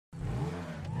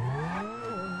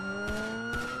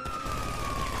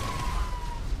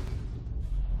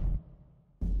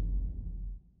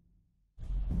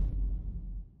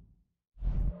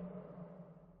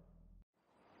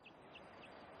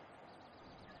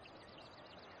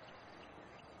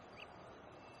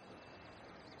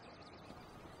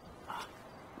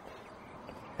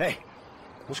Hey.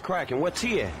 What's cracking? What's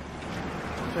he at?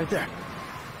 Right there.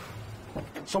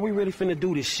 So we really finna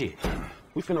do this shit?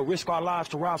 We finna risk our lives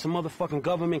to rob some motherfucking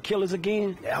government killers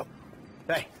again? Yep.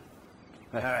 Hey.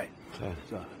 All right.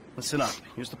 So, listen up.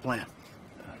 Here's the plan.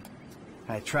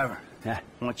 Hey, Trevor. Yeah.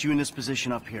 I want you in this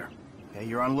position up here. Okay,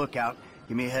 you're on lookout.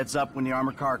 Give me a heads up when the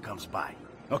armored car comes by.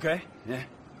 Okay. Yeah.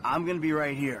 I'm gonna be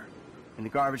right here, in the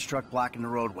garbage truck blocking the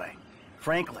roadway.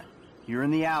 Franklin, you're in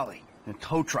the alley, in a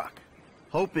tow truck.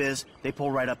 Hope is they pull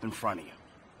right up in front of you.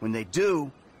 When they do,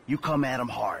 you come at them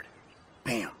hard.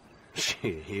 Bam.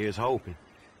 Shit, here's hoping.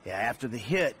 Yeah, after the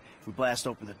hit, we blast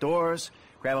open the doors,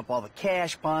 grab up all the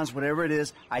cash, bonds, whatever it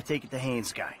is, I take it to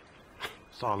Haynes' guy.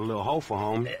 Saw a little hope for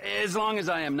home. As long as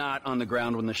I am not on the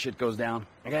ground when the shit goes down.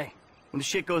 Okay? When the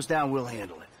shit goes down, we'll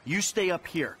handle it. You stay up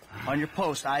here, on your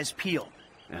post, eyes peeled.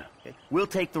 Yeah. Okay? We'll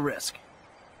take the risk.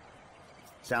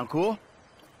 Sound cool?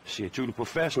 Shit, you the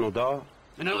professional, dawg.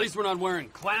 And at least we're not wearing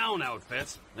clown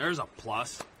outfits. There's a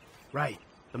plus. Right.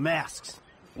 The masks.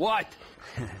 What?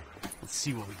 Let's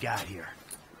see what we got here.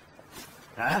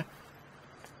 Huh?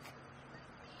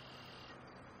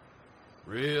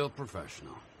 Real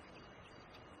professional.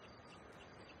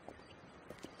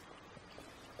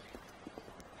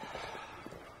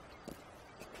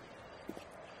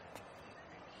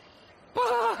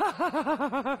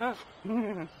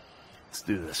 Let's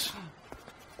do this.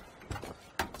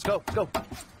 Let's go, let's go.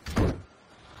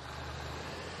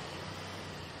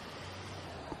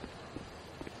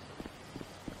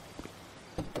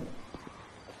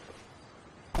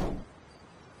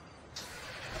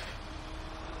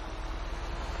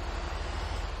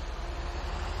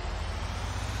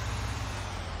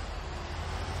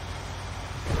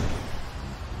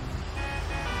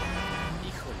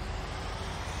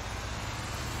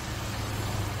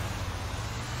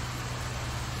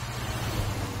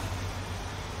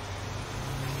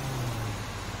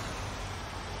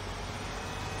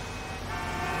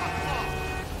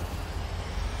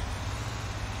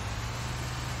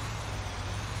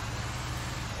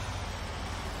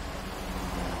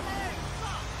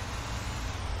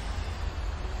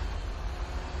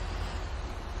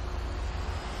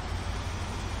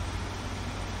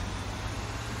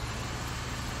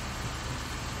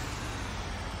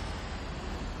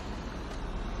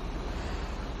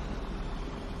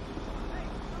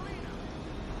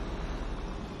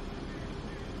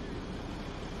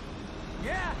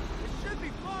 Yeah, it should be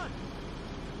fun.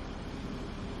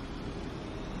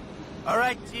 All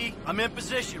right, T, I'm in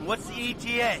position. What's the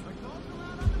ETA?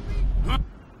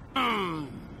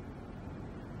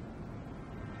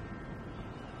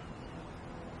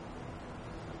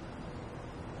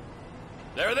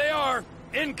 There they are.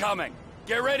 Incoming.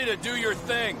 Get ready to do your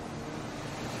thing.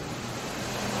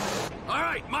 All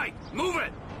right, Mike, move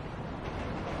it.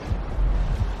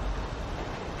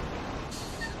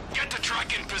 Get the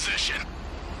truck in position.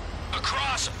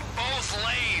 Across both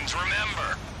lanes,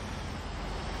 remember.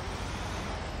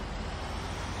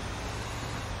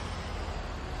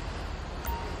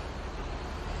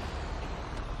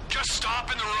 Just stop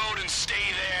in the road and stay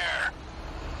there.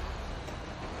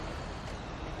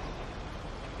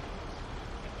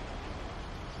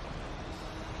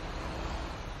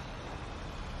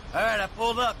 All right, I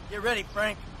pulled up. Get ready,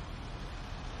 Frank.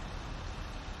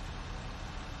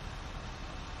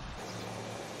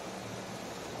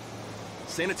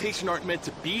 Sanitation aren't meant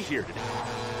to be here today.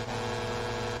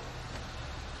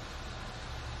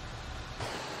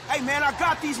 Hey, man, I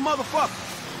got these motherfuckers.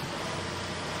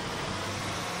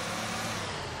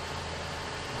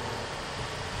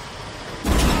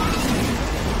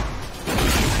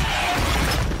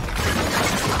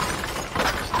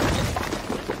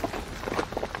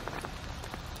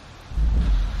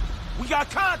 We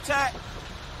got contact.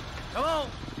 Come on,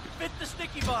 fit the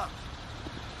sticky box.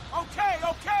 Okay,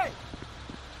 okay.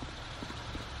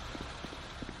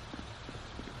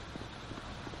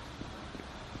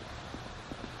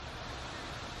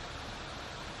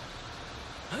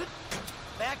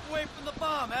 Back away from the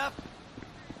bomb, F.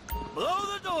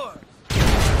 Blow the doors.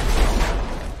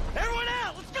 Everyone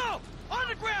out, let's go! On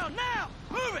the ground, now!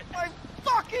 Move it! My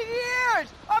fucking ears!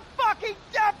 I'm fucking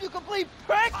deaf, you complete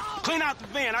prick! Clean out the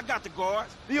van. I got the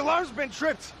guards. The alarm's been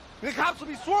tripped. The cops will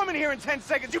be swarming here in 10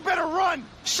 seconds. You better run!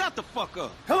 Shut the fuck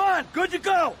up. Come on, good to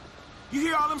go! You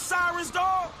hear all them sirens,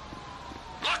 dog?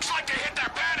 Looks like they hit their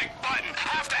panic button.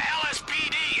 After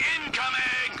LSPD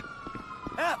incoming.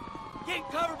 F, get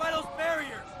covered by those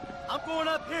barriers. I'm going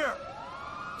up here.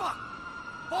 Fuck!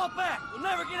 Fall back. We'll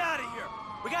never get out of here.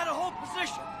 We gotta hold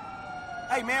position.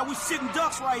 Hey, man, we sitting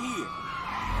ducks right here.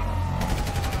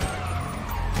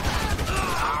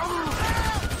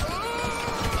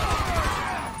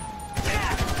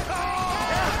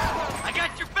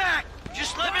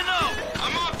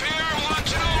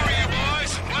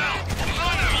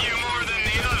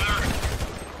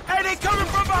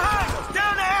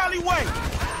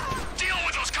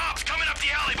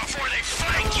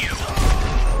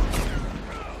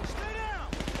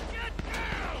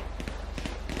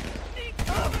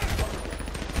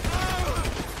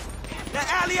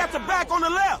 Rally at the back on the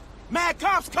left. Mad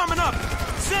cops coming up.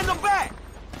 Send them back.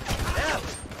 Yeah,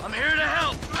 I'm here to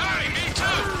help. Hey, me too.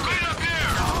 Clean up here.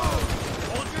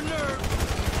 Hold your nerve.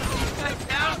 Keep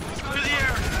down through the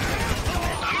air.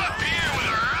 I'm up here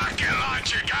with a rocket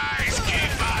launcher, guys.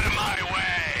 Keep out of my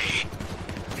way.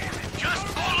 Just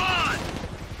hold on.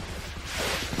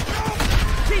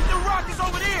 Keep the rockets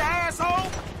over there, asshole.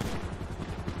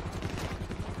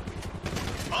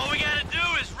 All we gotta do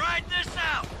is ride this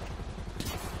out.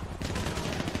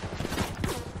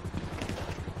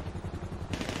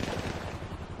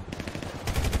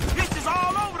 This is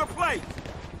all over the place.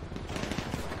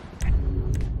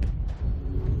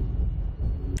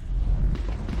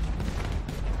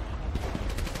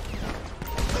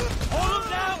 Hold him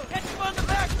down. Catch him on the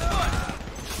back foot.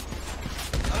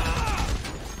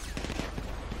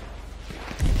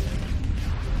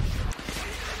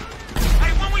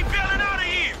 Hey, when we bailing out of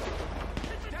here?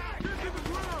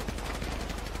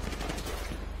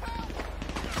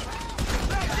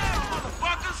 Back down,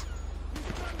 motherfuckers.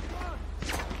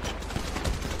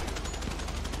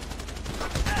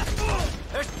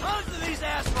 There's tons of these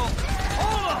assholes.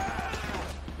 Hold them.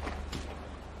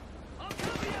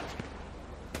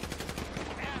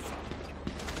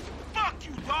 Fuck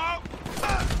you, dog.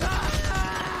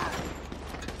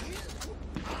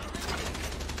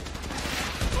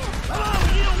 Come on, we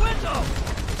need a window.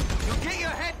 You'll get your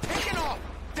head taken off.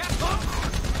 That's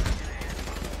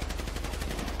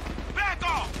Back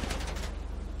off.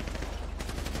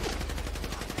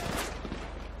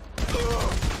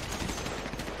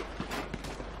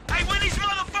 Hey, when these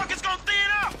motherfuckers gonna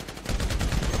thin out?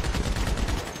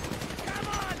 Come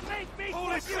on, make me.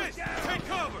 Holy shit! Take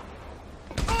cover!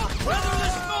 Weather the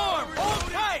storm.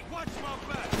 Hold tight. Watch my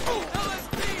back!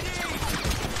 LSPD.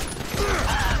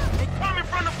 They coming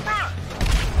from the front!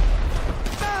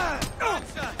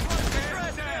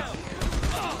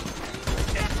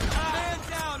 Man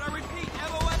down. I repeat,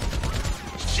 MOS.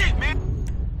 Shit, man!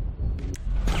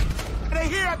 They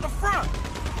here at the front!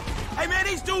 Hey, man,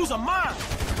 these dudes are mine!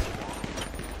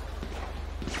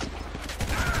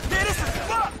 Man, this is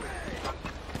fucked!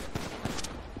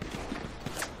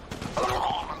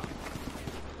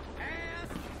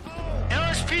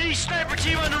 LSPD sniper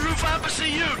team on the roof opposite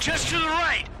you, just to the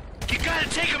right. You gotta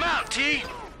take him out, T.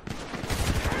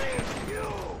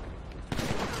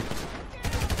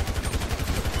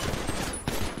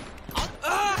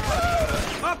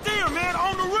 Up there, man,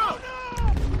 on the roof!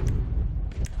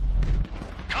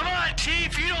 Come on, T.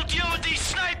 If you don't deal with these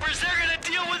snipers, they're gonna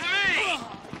deal with me.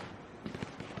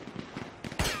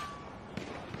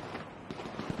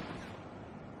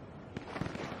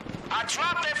 I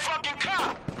dropped that fucking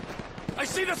cop. I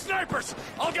see the snipers.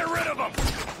 I'll get rid of them.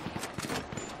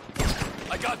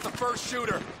 I got the first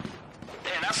shooter.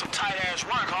 Damn, that's some tight-ass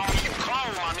work, homie. You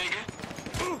clone, my nigga.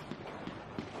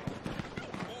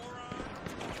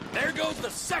 There goes the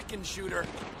second shooter.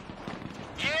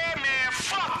 Yeah, man,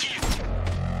 fuck you.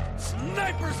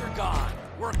 Snipers are gone.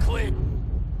 We're clear.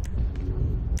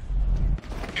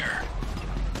 Here.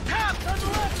 Cops on the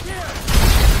left here.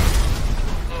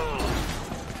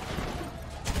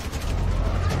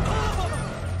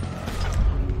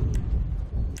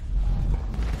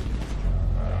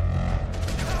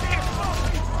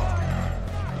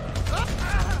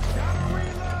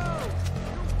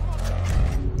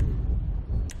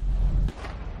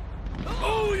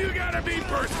 Oh, you gotta be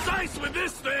precise with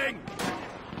this thing.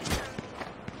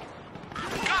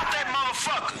 Got that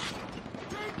motherfucker.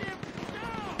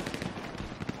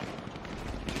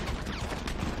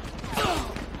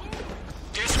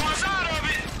 This one's out of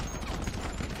it.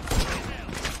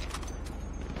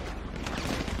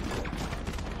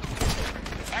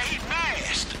 Hey, he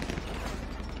fast.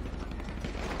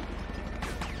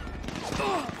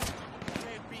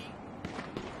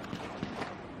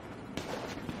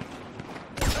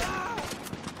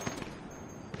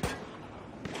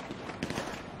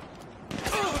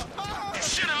 You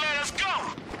should have let us go.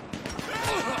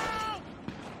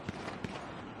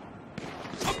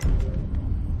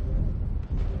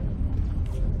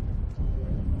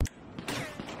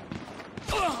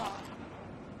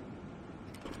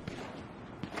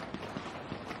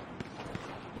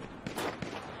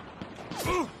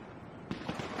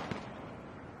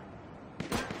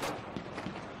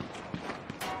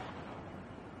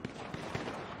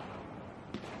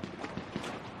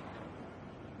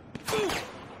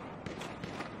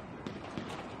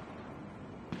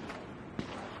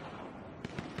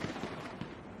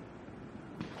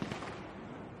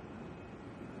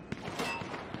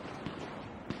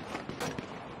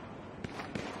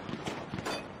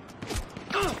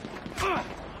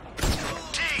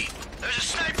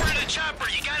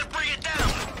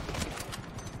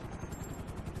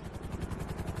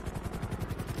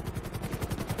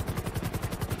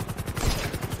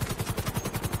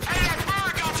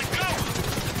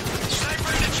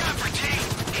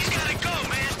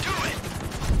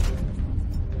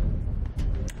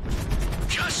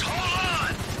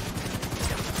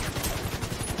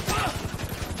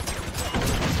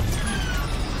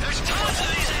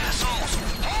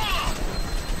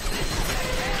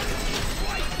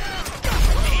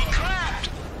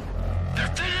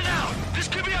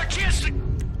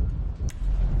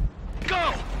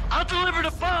 deliver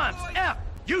the funds. F,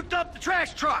 you dump the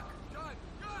trash truck.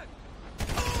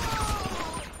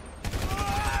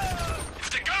 If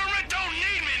the government don't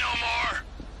need me no more.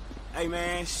 Hey,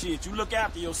 man, shit, you look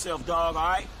after yourself, dog, all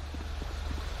right?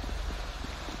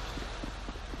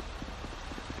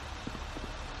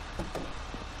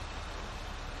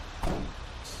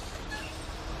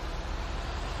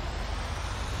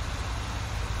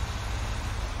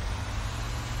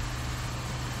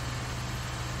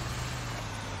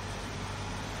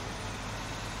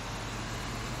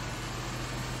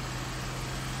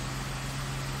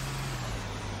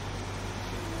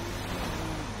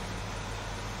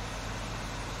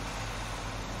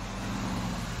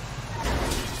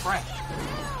 Frank.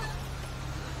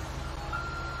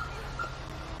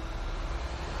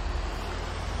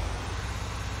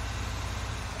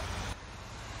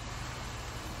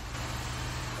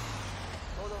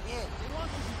 Todo bien. You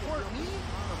want to support me?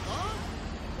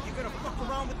 You gonna fuck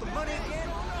around with the money again?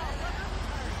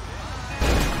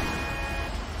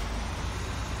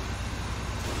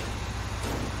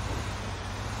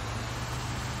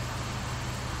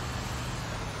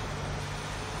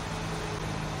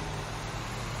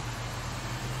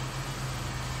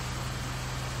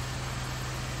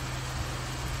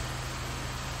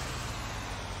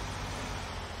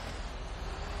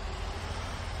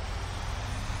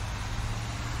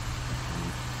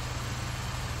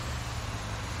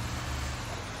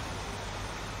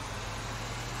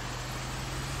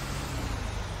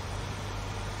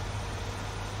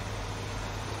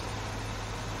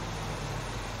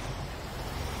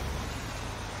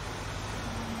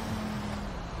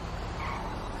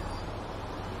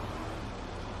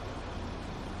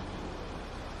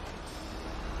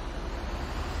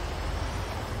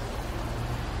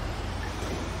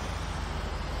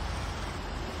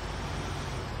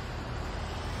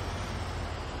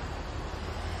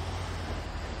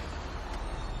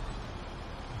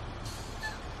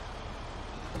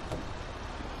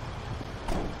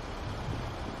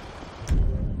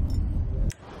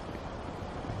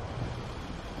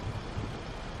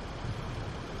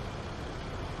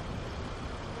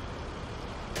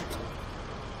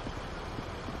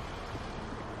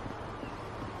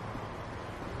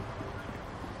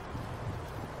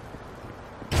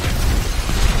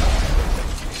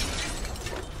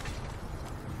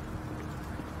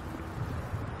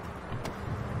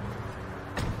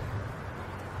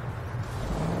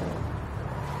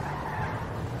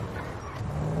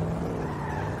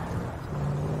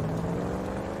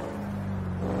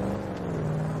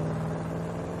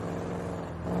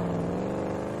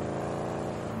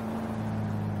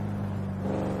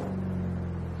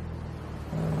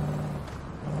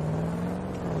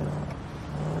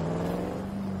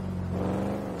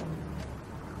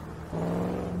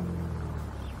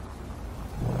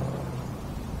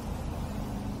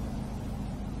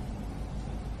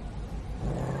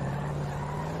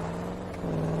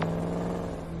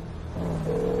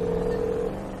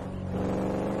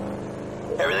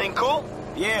 Everything cool?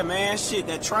 Yeah, man, shit,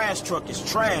 that trash truck is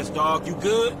trash, dog. You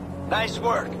good? Nice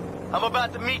work. I'm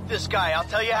about to meet this guy. I'll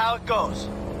tell you how it goes.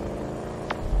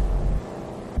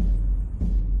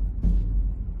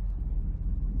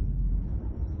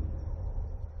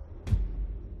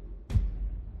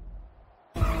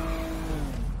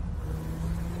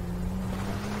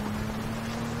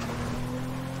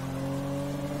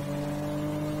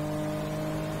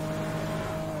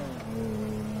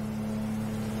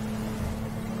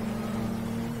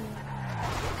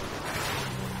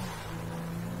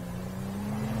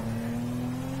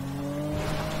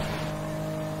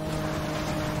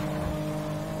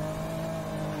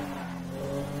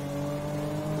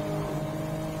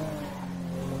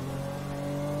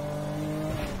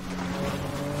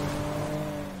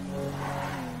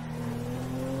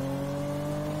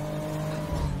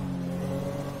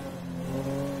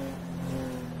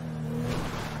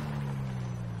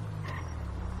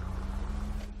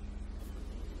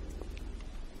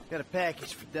 Got a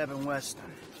package for Devin Weston.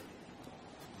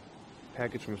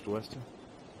 Package from Mr. Weston?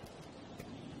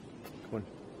 Come on.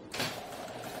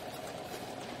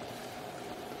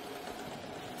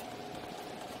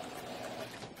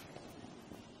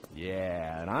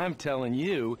 Yeah, and I'm telling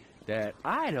you that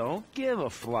I don't give a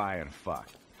flying fuck.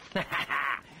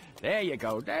 There you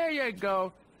go, there you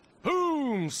go.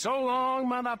 Boom! So long,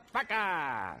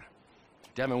 motherfucker!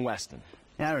 Devin Weston.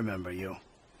 I remember you.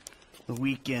 The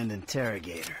weekend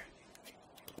interrogator.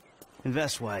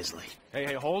 Invest wisely.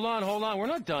 Hey, hold on. We're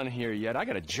not done here yet. I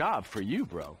got a job for you,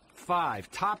 bro. 5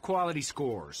 top quality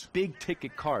scores. Big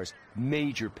ticket cars.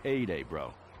 Major payday,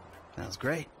 bro. Sounds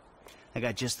great. I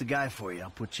got just the guy for you. I'll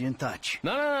put you in touch.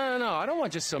 No. I don't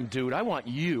want just some dude. I want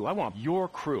you. I want your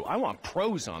crew. I want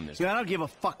pros on this. Yeah, I don't give a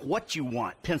fuck what you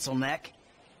want, pencil neck.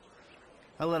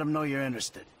 I'll let them know you're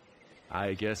interested.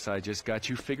 I guess I just got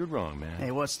you figured wrong, man.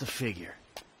 Hey, what's the figure?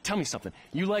 Tell me something.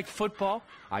 You like football?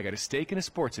 I got a stake in a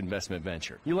sports investment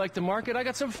venture. You like the market? I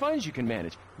got some funds you can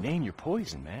manage. Name your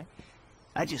poison, man.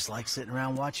 I just like sitting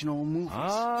around watching old movies.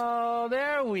 Oh,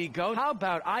 there we go. How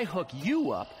about I hook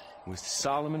you up with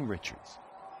Solomon Richards?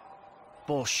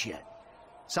 Bullshit.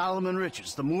 Solomon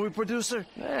Richards, the movie producer?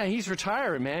 Yeah, he's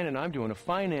retiring, man, and I'm doing a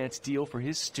finance deal for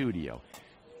his studio.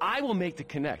 I will make the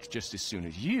connect just as soon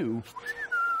as you...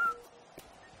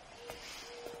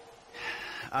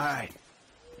 All right.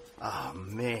 Oh,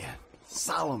 man.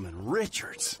 Solomon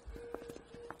Richards.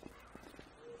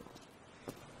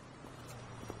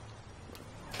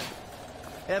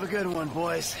 Have a good one,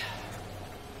 boys.